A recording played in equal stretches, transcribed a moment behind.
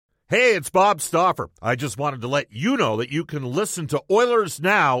Hey, it's Bob Stauffer. I just wanted to let you know that you can listen to Oilers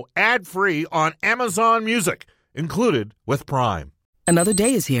Now ad-free on Amazon Music, included with Prime. Another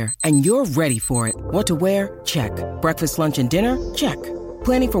day is here, and you're ready for it. What to wear? Check. Breakfast, lunch, and dinner? Check.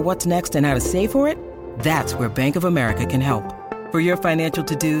 Planning for what's next and how to save for it? That's where Bank of America can help. For your financial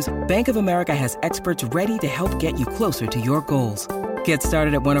to-dos, Bank of America has experts ready to help get you closer to your goals. Get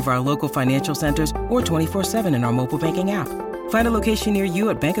started at one of our local financial centers or 24/7 in our mobile banking app. Find a location near you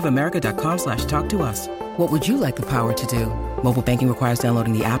at bankofamerica.com/talktous. What would you like the power to do? Mobile banking requires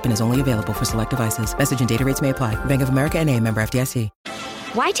downloading the app and is only available for select devices. Message and data rates may apply. Bank of America N.A., member FDIC.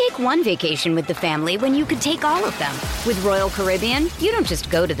 Why take one vacation with the family when you could take all of them? With Royal Caribbean, you don't just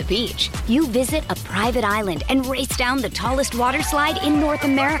go to the beach. You visit a private island and race down the tallest water slide in North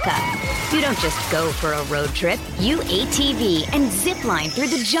America. You don't just go for a road trip. You ATV and zip line through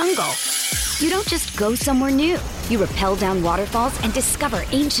the jungle. You don't just go somewhere new. You rappel down waterfalls and discover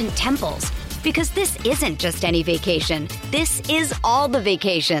ancient temples. Because this isn't just any vacation. This is all the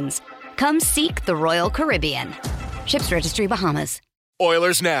vacations. Come seek the Royal Caribbean. Ships Registry, Bahamas.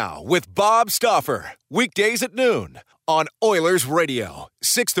 Oilers Now with Bob Stauffer. Weekdays at noon on Oilers Radio.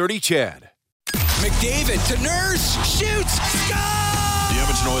 630 CHED. McDavid to Nurse. Shoots. Score! The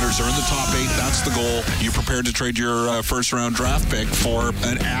Edmonton Oilers are in the top 8. That's the goal. You're prepared to trade your first-round draft pick for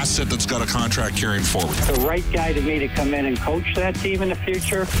an asset that's got a contract carrying forward. The right guy to me to come in and coach that team in the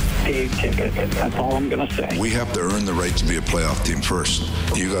future, Dave Tippett. That's all I'm going to say. We have to earn the right to be a playoff team first.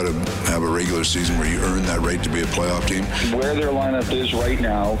 You got to have a regular season where you earn that right to be a playoff team. Where their lineup is right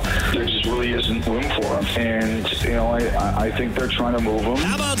now, there just really isn't room for them. And, you know, I think they're trying to move them.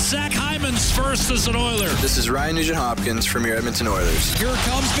 How about Zach Hyman's first as an Oiler? This is Ryan Nugent-Hopkins from your Edmonton Oilers. Here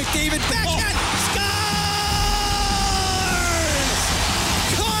comes McDavid. Backhand. Scores!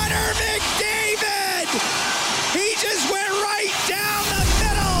 Connor McDavid! He just went right down the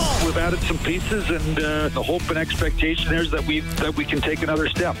middle! We've added some pieces, and the hope and expectation there is that we can take another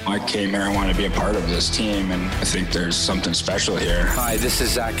step. I came here, I want to be a part of this team, and I think there's something special here. Hi, this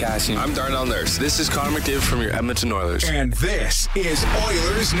is Zach Cassian. I'm Darnell Nurse. This is Connor McDavid from your Edmonton Oilers. And this is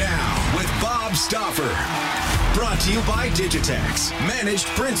Oilers Now with Bob Stauffer. Brought to you by Digitex. Managed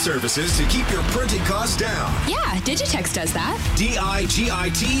print services to keep your printing costs down. Yeah, Digitex does that.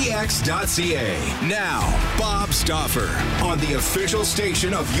 Digitex.ca. Now, Bob Stauffer on the official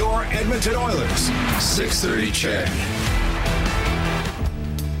station of your Edmonton Oilers. 630 CHED.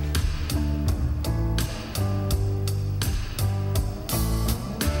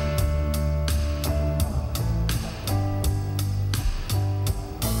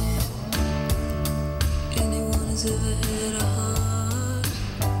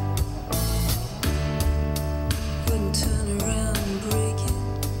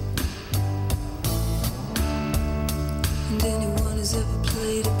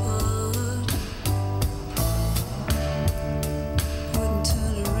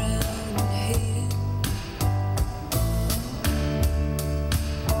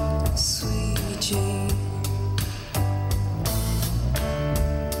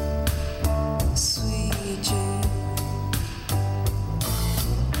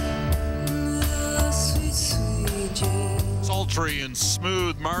 And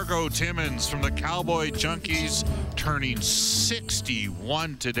smooth Margot Timmins from the Cowboy Junkies, turning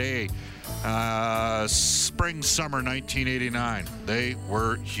 61 today. Spring, summer 1989. They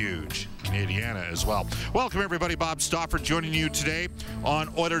were huge. Canadiana as well. Welcome, everybody. Bob Stauffer joining you today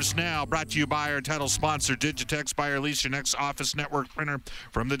on Oilers Now, brought to you by our title sponsor, Digitex. Buy or lease your next office network printer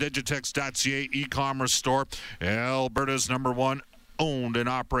from the Digitex.ca e-commerce store. Alberta's #1 owned and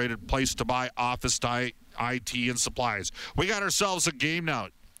operated place to buy office IT and supplies. We got ourselves a game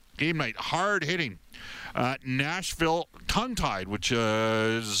night, hard hitting. Nashville tongue-tied, which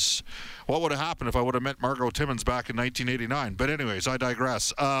is what would have happened if I would have met Margot Timmins back in 1989. But anyways, I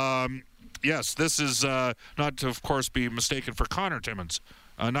digress. Yes, this is not to, of course, be mistaken for Connor Timmins,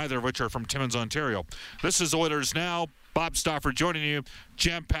 neither of which are from Timmins, Ontario. This is Oilers Now. Bob Stauffer joining you.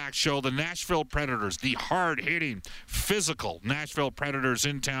 Jam-packed show. The Nashville Predators, the hard-hitting, physical Nashville Predators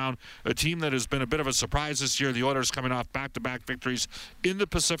in town. A team that has been a bit of a surprise this year. The Oilers coming off back-to-back victories in the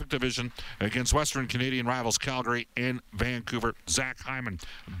Pacific Division against Western Canadian rivals Calgary and Vancouver. Zach Hyman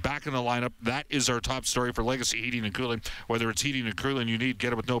back in the lineup. That is our top story for Legacy Heating and Cooling. Whether it's heating and cooling you need,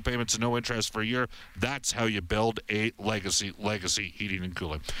 get it with no payments and no interest for a year. That's how you build a legacy heating and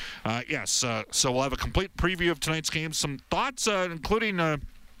cooling. So we'll have a complete preview of tonight's game. Some thoughts, including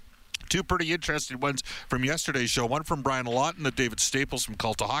Two pretty interesting ones from yesterday's show. One from Brian Lawton that David Staples from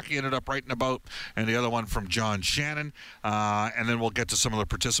Cult of Hockey ended up writing about, and the other one from John Shannon. And then we'll get to some of the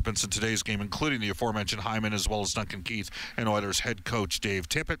participants in today's game, including the aforementioned Hyman as well as Duncan Keith and Oilers head coach Dave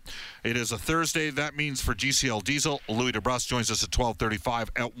Tippett. It is a Thursday. That means for GCL Diesel, Louis DeBrusk joins us at 12:35.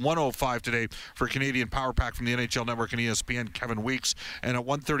 At 1:05 today for Canadian Power Pack from the NHL Network and ESPN, Kevin Weeks. And at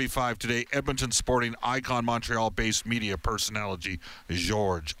 1:35 today, Edmonton Sporting icon Montreal-based media personality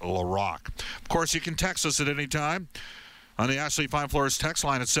Georges Laraque. Of course, you can text us at any time on the Ashley Fine Floors text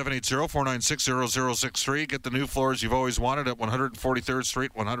line at 780-496-0063. Get the new floors you've always wanted at 143rd Street,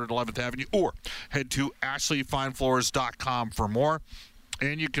 111th Avenue, or head to ashleyfinefloors.com for more.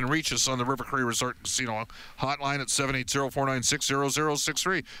 And you can reach us on the River Cree Resort and Casino hotline at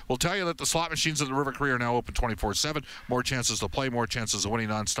 780-496-0063. We'll tell you that the slot machines at the River Cree are now open 24/7. More chances to play, more chances of winning,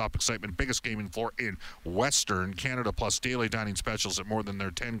 non-stop excitement. Biggest gaming floor in Western Canada, plus daily dining specials at more than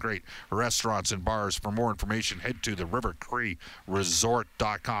their 10 great restaurants and bars. For more information, head to the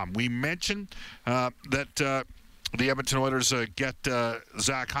rivercreeresort.com. We mentioned that the Edmonton Oilers get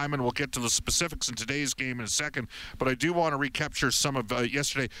Zach Hyman. We'll get to the specifics in today's game in a second, but I do want to recapture some of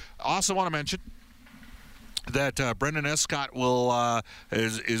yesterday. I also want to mention that Brendan Escott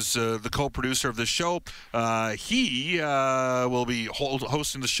is the co-producer of this show. He will be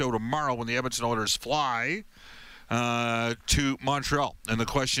hosting the show tomorrow when the Edmonton Oilers fly to Montreal. And the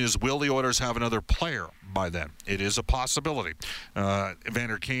question is, will the Oilers have another player by then? It is a possibility.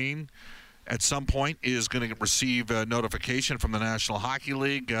 Evander Kane at some point is going to receive a notification from the National Hockey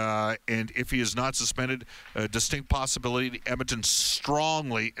League, and if he is not suspended, a distinct possibility, Edmonton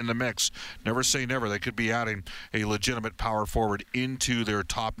strongly in the mix. Never say never. They could be adding a legitimate power forward into their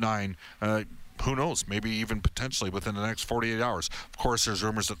top nine. Who knows? Maybe even potentially within the next 48 hours. Of course, there's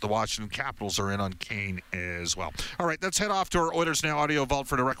rumors that the Washington Capitals are in on Kane as well. All right, let's head off to our Oilers Now audio vault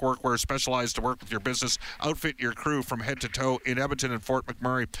for direct workwear, specialized to work with your business. Outfit your crew from head to toe in Edmonton and Fort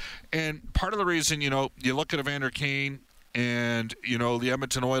McMurray. And part of the reason, you look at Evander Kane and, the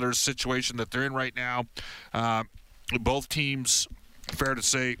Edmonton Oilers situation that they're in right now, both teams, fair to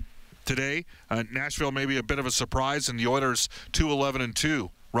say, today, Nashville may be a bit of a surprise, and the Oilers 2-11-2.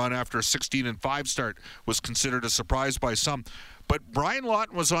 Run after a 16-5 start was considered a surprise by some. But Brian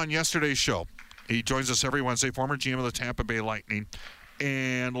Lawton was on yesterday's show. He joins us every Wednesday, former GM of the Tampa Bay Lightning.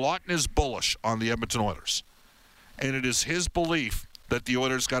 And Lawton is bullish on the Edmonton Oilers. And it is his belief that the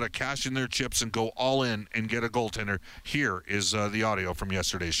Oilers got to cash in their chips and go all in and get a goaltender. Here is the audio from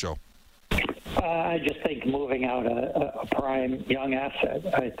yesterday's show. I just think moving out a prime young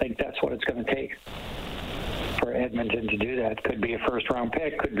asset, I think that's what it's going to take for Edmonton to do that. Could be a first-round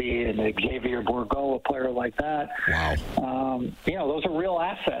pick, could be an Xavier Bourgault, a player like that. Wow. Those are real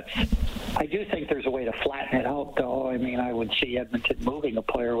assets. I do think there's a way to flatten it out, though. I mean, I would see Edmonton moving a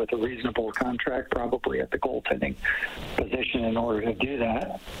player with a reasonable contract, probably at the goaltending position in order to do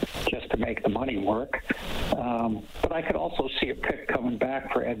that, just to make the money work. But I could also see a pick coming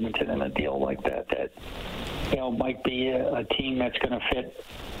back for Edmonton in a deal like that might be a team that's going to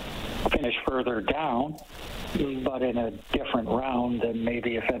finish further down, but in a different round than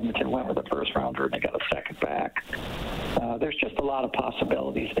maybe if Edmonton went with a first rounder and they got a second back. There's just a lot of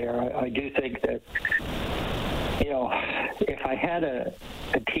possibilities there. I do think that, if I had a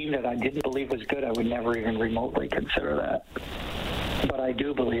team that I didn't believe was good, I would never even remotely consider that. But I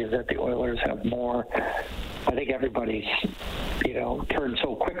do believe that the Oilers have more. I think everybody's, turned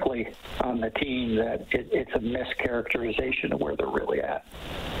so quickly on the team that it's a mischaracterization of where they're really at.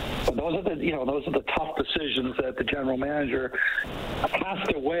 But those are the tough decisions that the general manager has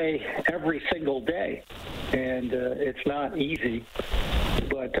to weigh every single day, and it's not easy.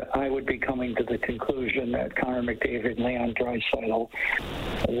 But I would be coming to the conclusion that Connor McDavid, Leon Draisaitl,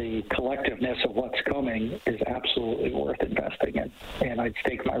 the collectiveness of what's coming is absolutely worth investing in, and I'd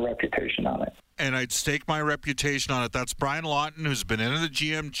stake my reputation on it. And I'd stake my reputation on it. That's Brian Lawton, who's been in the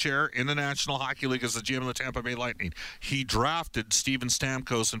GM chair in the National Hockey League as the GM of the Tampa Bay Lightning. He drafted Steven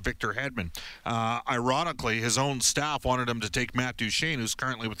Stamkos and Victor Hedman. Ironically, his own staff wanted him to take Matt Duchene, who's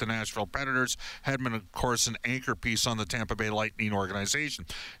currently with the Nashville Predators. Hedman, of course, an anchor piece on the Tampa Bay Lightning organization.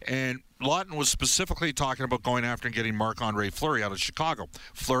 And Lawton was specifically talking about going after and getting Marc-Andre Fleury out of Chicago.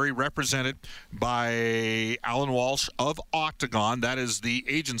 Fleury represented by Alan Walsh of Octagon. That is the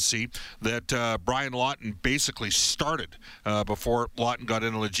agency that Brian Lawton basically started before Lawton got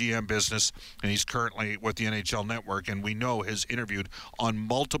into the GM business, and he's currently with the NHL Network, and we know has interviewed on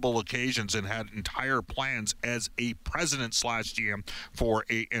multiple occasions and had entire plans as a president/GM for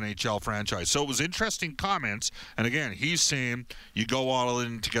a NHL franchise. So it was interesting comments, and again, he's saying you go all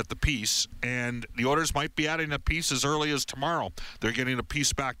in to get the piece, piece, and the Oilers might be adding a piece as early as tomorrow. They're getting a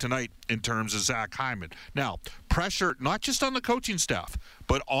piece back tonight in terms of Zach Hyman. Now, pressure not just on the coaching staff,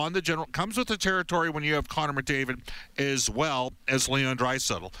 but on the general comes with the territory when you have Connor McDavid as well as Leon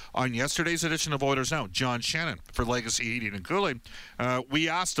Draisaitl. On yesterday's edition of Oilers Now, John Shannon for Legacy Heating and Cooling, we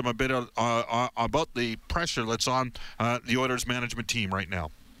asked him a bit about the pressure that's on the Oilers management team right now.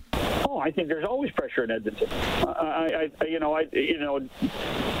 Oh, I think there's always pressure in Edmonton. I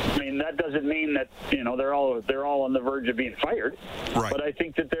mean, that doesn't mean that they're all on the verge of being fired. Right. But I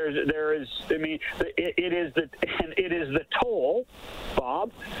think that there is. I mean, it is the toll,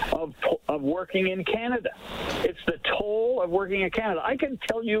 Bob, of working in Canada. It's the toll of working in Canada. I can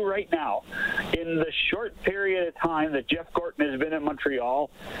tell you right now, in the short period of time that Jeff Gorton has been in Montreal,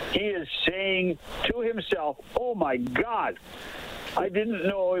 he is saying to himself, "Oh my God, I didn't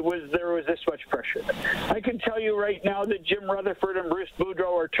know there was this much pressure." I can tell you right now that Jim Rutherford and Bruce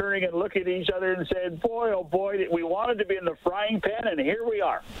Boudreau are turning and looking at each other and saying, "Boy, oh boy, we wanted to be in the frying pan, and here we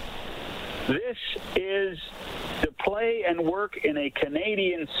are." This is to play and work in a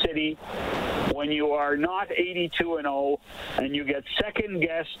Canadian city when you are not 82-0 and you get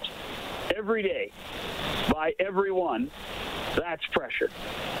second-guessed every day by everyone. That's pressure.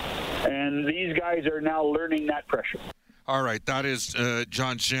 And these guys are now learning that pressure. All right, that is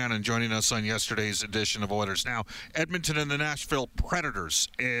John Shannon joining us on yesterday's edition of Oilers Now. Edmonton and the Nashville Predators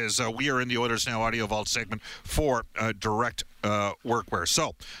is we are in the Oilers Now Audio Vault segment for direct workwear.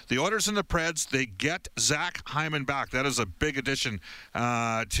 So the Oilers and the Preds, they get Zach Hyman back. That is a big addition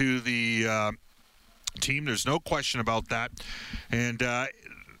to the team. There's no question about that. And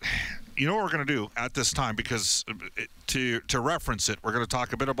you know what we're going to do at this time, because to reference it, we're going to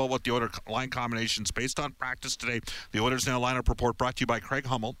talk a bit about what the Oilers line combinations based on practice today. The Oilers Now lineup report brought to you by Craig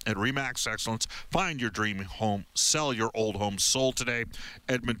Hummel at RE/MAX Excellence. Find your dream home, sell your old home, sold today,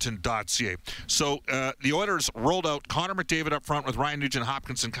 Edmonton.ca. So the Oilers rolled out Connor McDavid up front with Ryan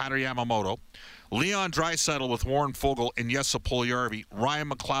Nugent-Hopkins and Kailer Yamamoto. Leon Draisaitl with Warren Foegele and Jesse Puljujarvi. Ryan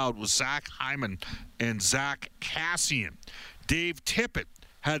McLeod with Zach Hyman and Zach Kassian. Dave Tippett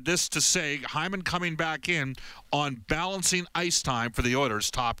had this to say, Hyman coming back in, on balancing ice time for the Oilers'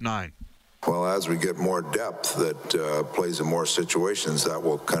 top nine. Well, as we get more depth that plays in more situations, that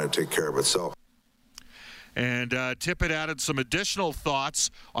will kind of take care of itself. And Tippett added some additional thoughts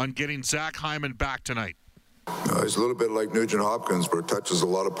on getting Zach Hyman back tonight. He's a little bit like Nugent-Hopkins, but touches a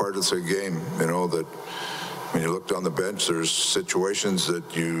lot of parts of the game. You know, that when you look down the bench, there's situations that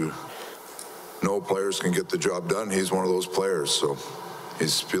players can get the job done. He's one of those players, so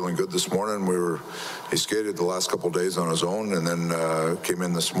he's feeling good this morning. He skated the last couple of days on his own, and then came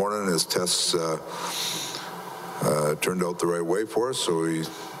in this morning. His tests turned out the right way for us, so he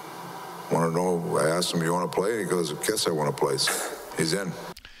wanted to know. I asked him, "You want to play?" He goes, "I guess I want to play." So he's in.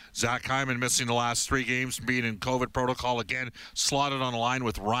 Zach Hyman missing the last 3 games, being in COVID protocol again, slotted on a line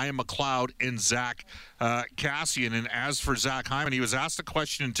with Ryan McLeod and Zach Kassian. And as for Zach Hyman, he was asked a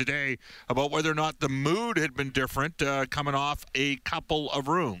question today about whether or not the mood had been different coming off a couple of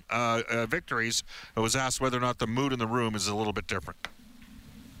victories. It was asked whether or not the mood in the room is a little bit different.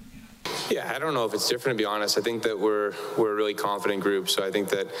 Yeah, I don't know if it's different, to be honest. I think that we're a really confident group. So I think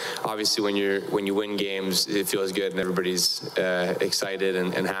that obviously when you win games, it feels good and everybody's excited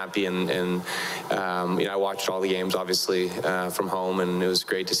and happy. And I watched all the games obviously from home, and it was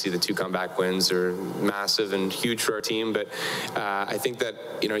great to see the 2 comeback wins. They're massive and huge for our team. But I think that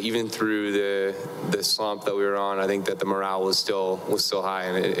even through the slump that we were on, I think that the morale was still high,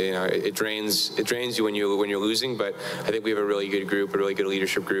 and it drains you when you're losing. But I think we have a really good group, a really good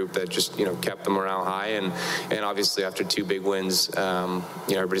leadership group that just kept the morale high, and obviously after 2 big wins,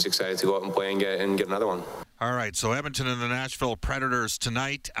 everybody's excited to go out and play and get another one. All right, so Edmonton and the Nashville Predators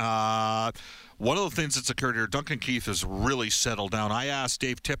tonight. One of the things that's occurred here, Duncan Keith has really settled down. I asked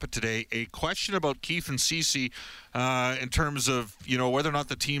Dave Tippett today a question about Keith and Ceci in terms of whether or not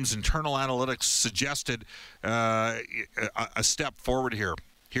the team's internal analytics suggested a step forward here.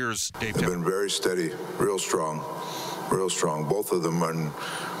 Here's Dave Tippett. They've been very steady, real strong, both of them. And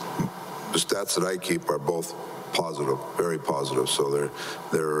the stats that I keep are both positive, very positive. So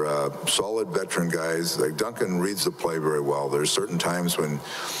they're solid veteran guys. Like Duncan reads the play very well. There's certain times when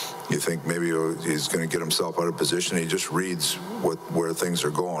you think maybe he's going to get himself out of position. He just reads where things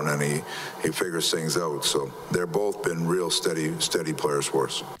are going, and he figures things out. So they're both been real steady players for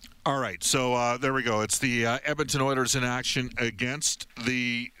us. All right, so there we go. It's the Edmonton Oilers in action against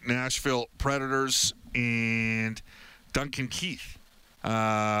the Nashville Predators, and Duncan Keith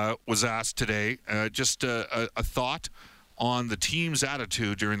was asked today just a thought on the team's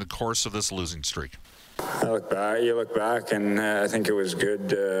attitude during the course of this losing streak. You look back, and I think it was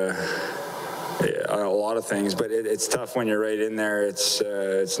good. A lot of things, but it's tough when you're right in there.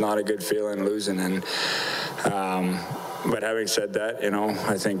 It's not a good feeling losing, and but having said that,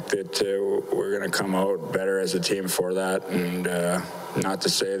 I think that we're going to come out better as a team for that, and not to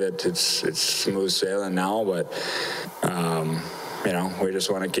say that it's smooth sailing now, but we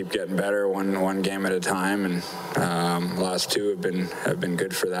just want to keep getting better one game at a time, and last two have been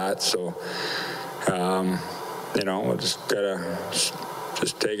good for that. So we'll just gotta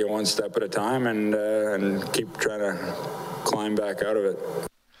just take it one step at a time and keep trying to climb back out of it.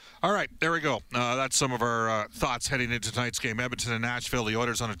 All right, there we go. That's some of our thoughts heading into tonight's game. Edmonton and Nashville, the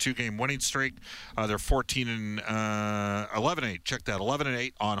Oilers on a 2-game winning streak. They're 11-8. Check that,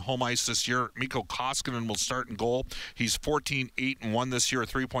 11-8 on home ice this year. Mikko Koskinen will start in goal. He's 14-8-1 this year,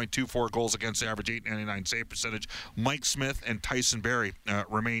 3.24 goals against average, .899 save percentage. Mike Smith and Tyson Barrie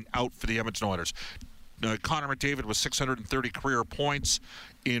remain out for the Edmonton Oilers. Connor McDavid with 630 career points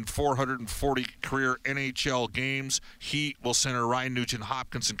in 440 career NHL games. He will center Ryan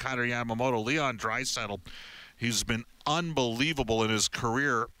Nugent-Hopkins and Kailer Yamamoto. Leon Draisaitl, he's been unbelievable in his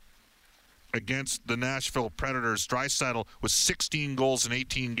career against the Nashville Predators. Draisaitl with 16 goals in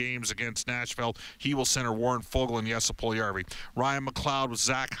 18 games against Nashville. He will center Warren Foegele and Jesse Puljujarvi. Ryan McLeod with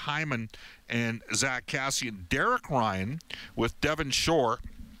Zach Hyman and Zach Kassian. Derek Ryan with Devon Shore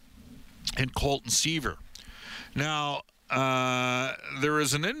and Colton Seaver. Now, there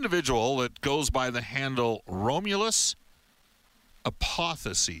is an individual that goes by the handle Romulus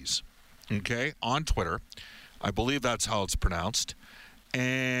Apotheses, okay, on Twitter. I believe that's how it's pronounced.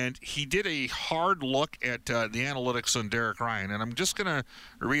 And he did a hard look at the analytics on Derek Ryan. And I'm just going to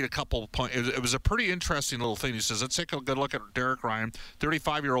read a couple of points. It was a pretty interesting little thing. He says, let's take a good look at Derek Ryan,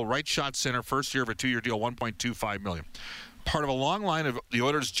 35-year-old right shot center, first year of a 2-year deal, $1.25 million. Part of a long line of the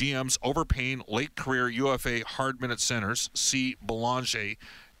Oilers GMs overpaying late career UFA hard minute centers, see Belanger,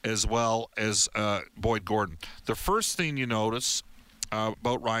 as well as Boyd Gordon. The first thing you notice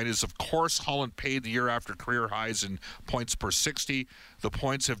about Ryan is, of course, Holland paid the year after career highs in points per 60. The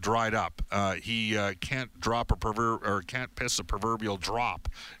points have dried up. He can't can't piss a proverbial drop,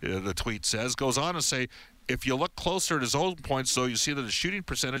 the tweet says. Goes on to say, if you look closer at his own points, though, you see that his shooting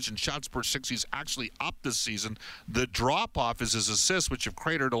percentage and shots per 60 is actually up this season. The drop-off is his assists, which have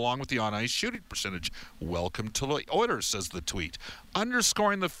cratered along with the on-ice shooting percentage. Welcome to the Oilers, says the tweet.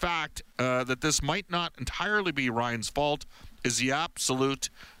 Underscoring the fact that this might not entirely be Ryan's fault is the absolute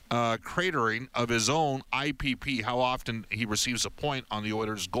cratering of his own IPP, how often he receives a point on the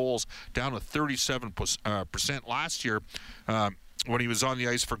Oilers' goals, down to 37% last year. When he was on the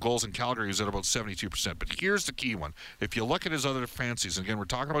ice for goals in Calgary, he was at about 72%. But here's the key one. If you look at his other fancies, and again, we're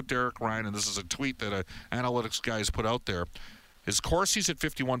talking about Derek Ryan, and this is a tweet that an analytics guy has put out there. His Corsi's at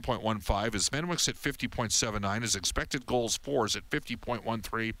 51.15, his Menwick's at 50.79, his expected goals for is at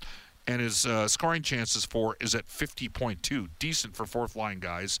 50.13, and his scoring chances for is at 50.2. Decent for fourth-line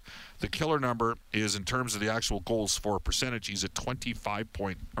guys. The killer number is, in terms of the actual goals for percentage, he's at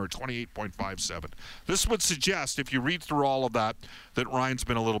 28.57. This would suggest, if you read through all of that Ryan's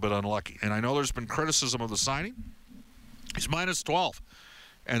been a little bit unlucky. And I know there's been criticism of the signing. He's minus 12.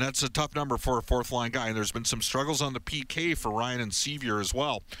 And that's a tough number for a fourth-line guy. And there's been some struggles on the PK for Ryan and Sevier as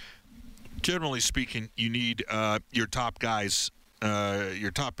well. Generally speaking, you need your top guys,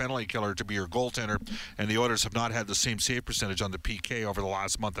 your top penalty killer to be your goaltender, and the Oilers have not had the same save percentage on the PK over the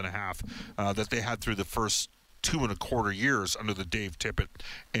last month and a half that they had through the first 2.25 years under the Dave Tippett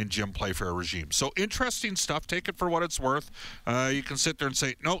and Jim Playfair regime. So interesting stuff. Take it for what it's worth. You can sit there and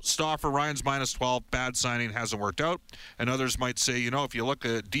say, no, Stauffer, Ryan's minus 12, bad signing, hasn't worked out. And others might say, if you look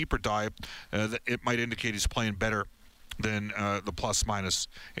at a deeper dive, it might indicate he's playing better than the plus-minus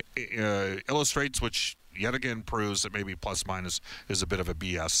illustrates, which yet again proves that maybe plus-minus is a bit of a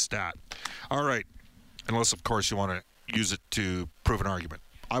BS stat. All right. Unless, of course, you want to use it to prove an argument.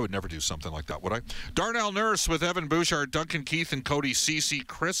 I would never do something like that, would I? Darnell Nurse with Evan Bouchard, Duncan Keith, and Cody Ceci.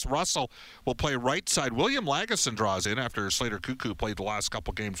 Chris Russell will play right side. William Lagesson draws in after Slater Cuckoo played the last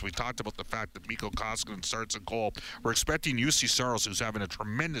couple games. We talked about the fact that Mikko Koskinen starts in goal. We're expecting UC Saros, who's having a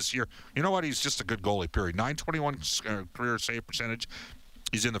tremendous year. You know what? He's just a good goalie, period. .921 career save percentage.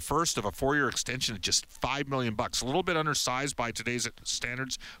 He's in the first of a 4-year extension at just $5 million. A little bit undersized by today's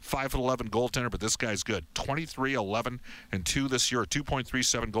standards. 5'11" goaltender, but this guy's good. 23-11-2 this year,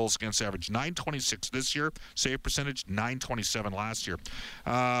 2.37 goals against average. .926 this year, save percentage. .927 last year.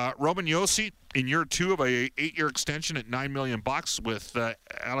 Roman Josi in year 2 of a 8-year extension at $9 million with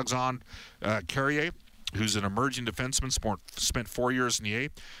Alexandre Carrier, who's an emerging defenseman, spent 4 years in the A.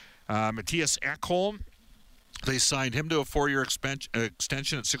 Matthias Ekholm They signed him to a 4-year extension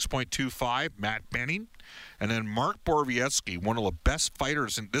at $6.25, Matt Benning. And then Mark Borowiecki, one of the best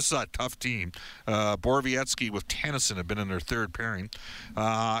fighters, and this is a tough team. Borowiecki with Tennyson have been in their third pairing.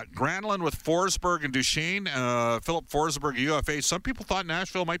 Granlund with Forsberg and Duchesne. Philip Forsberg, UFA. Some people thought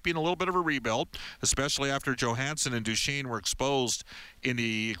Nashville might be in a little bit of a rebuild, especially after Johansson and Duchesne were exposed in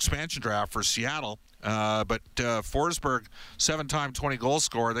the expansion draft for Seattle. But Forsberg, 7-time 20-goal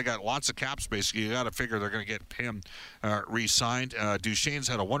scorer. They got lots of cap space. You got to figure they're going to get him re-signed. Duchesne's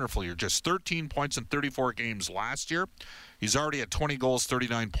had a wonderful year. Just 13 points in 34 games last year. He's already at 20 goals,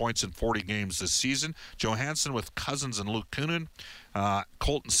 39 points in 40 games this season. Johansson with Cousins and Luke Kunin.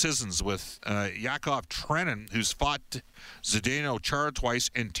 Colton Sissons with Yakov Trenin, who's fought Zdeno Chara twice,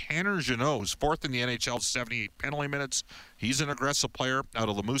 and Tanner Jeannot, who's fourth in the NHL, 78 penalty minutes. He's an aggressive player out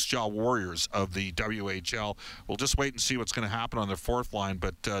of the Moose Jaw Warriors of the WHL. We'll just wait and see what's going to happen on their fourth line,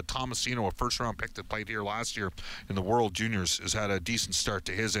 but Tomasino, a first-round pick that played here last year in the World Juniors, has had a decent start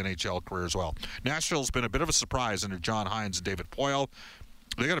to his NHL career as well. Nashville's been a bit of a surprise under John Hines and David Poile.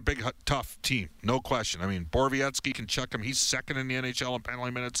 They got a big, tough team, no question. I mean, Borowiecki can chuck him. He's second in the NHL in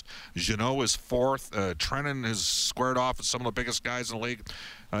penalty minutes. Jeannot is fourth. Trenin has squared off with some of the biggest guys in the league.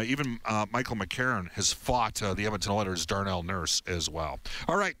 Even Michael McCarron has fought the Edmonton Oilers' Darnell Nurse as well.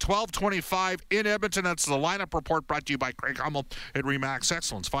 All right, 12:25 in Edmonton. That's the lineup report brought to you by Craig Hummel at RE/MAX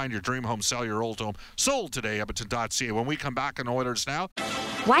Excellence. Find your dream home, sell your old home. Sold today, Edmonton.ca. When we come back on Oilers Now.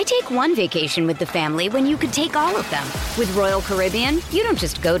 Why take one vacation with the family when you could take all of them? With Royal Caribbean, you don't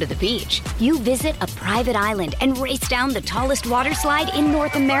just go to the beach. You visit a private island and race down the tallest water slide in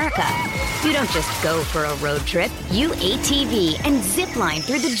North America. You don't just go for a road trip. You ATV and zip line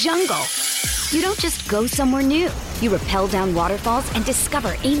through the jungle. You don't just go somewhere new. You rappel down waterfalls and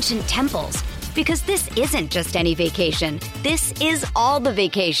discover ancient temples. Because this isn't just any vacation. This is all the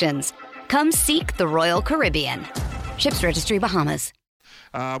vacations. Come seek the Royal Caribbean. Ships Registry, Bahamas.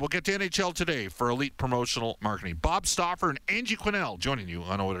 We'll get to NHL Today for Elite Promotional Marketing. Bob Stauffer and Angie Quinnell joining you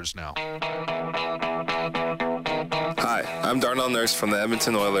on Oilers Now. Hi, I'm Darnell Nurse from the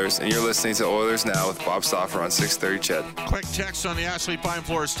Edmonton Oilers, and you're listening to Oilers Now with Bob Stauffer on 630 CHED. Quick text on the Ashley Pine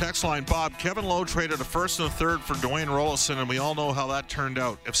Floors text line. Bob, Kevin Lowe traded a first and a third for Dwayne Rollison, and we all know how that turned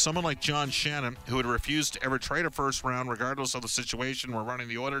out. If someone like John Shannon, who had refused to ever trade a first round regardless of the situation, were running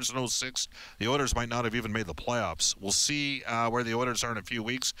the Oilers in 06, the Oilers might not have even made the playoffs. We'll see where the Oilers are in a few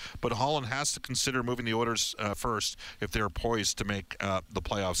weeks, but Holland has to consider moving the Oilers first if they're poised to make the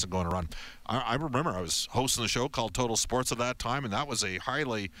playoffs and go on a run. I remember I was hosting a show called Total Sports at that time, and that was a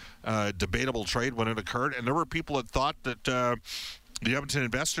highly debatable trade when it occurred. And there were people that thought that the Edmonton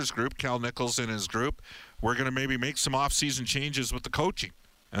Investors Group, Cal Nichols and his group, were going to maybe make some off-season changes with the coaching.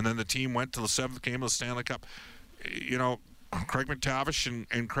 And then the team went to the 7th game of the Stanley Cup. You know, Craig McTavish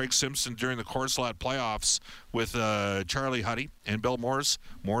and Craig Simpson during the Coruscant playoffs with Charlie Huddy and Bill Moores.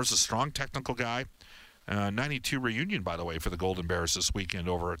 Moores, a strong technical guy. 92 reunion, by the way, for the Golden Bears this weekend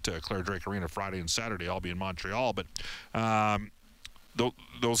over at Claire Drake Arena Friday and Saturday. I'll be in Montreal. But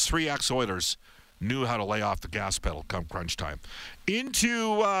those three ex-Oilers knew how to lay off the gas pedal come crunch time.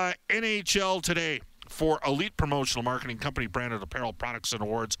 Into NHL Today for Elite Promotional Marketing, company branded apparel, products, and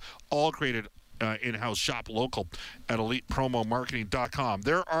awards, all created in-house. Shop local at ElitePromoMarketing.com.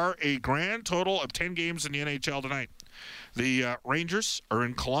 There are a grand total of 10 games in the NHL tonight. The Rangers are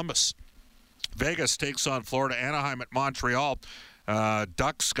in Columbus. Vegas takes on Florida. Anaheim at Montreal.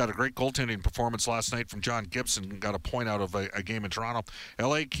 Ducks got a great goaltending performance last night from John Gibson. Got a point out of a game in Toronto.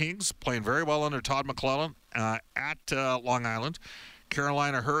 LA Kings playing very well under Todd McClellan at Long Island.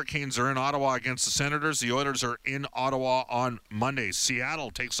 Carolina Hurricanes are in Ottawa against the Senators. The Oilers are in Ottawa on Monday.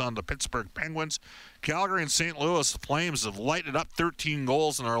 Seattle takes on the Pittsburgh Penguins. Calgary and St. Louis, the Flames have lighted up 13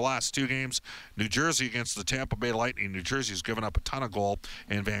 goals in their last two games. New Jersey against the Tampa Bay Lightning. New Jersey's given up a ton of goal,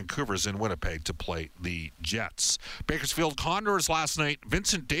 and Vancouver's in Winnipeg to play the Jets. Bakersfield Condors last night.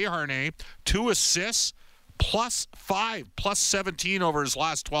 Vincent Desharnais, 2 assists. +5, +17 over his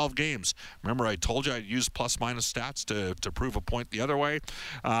last 12 games. Remember, I told you I'd use plus-minus stats to prove a point the other way.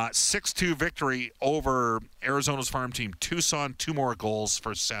 6-2 victory over Arizona's farm team Tucson. 2 more goals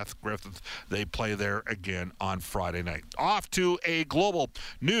for Seth Griffith. They play there again on Friday night. Off to a global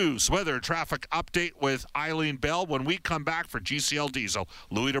news weather traffic update with Eileen Bell when we come back for GCL Diesel.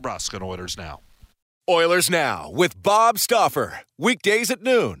 Louis DeBrusque on Oilers Now. Oilers Now with Bob Stauffer. Weekdays at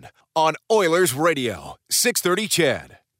noon on Oilers Radio, 630 CHED.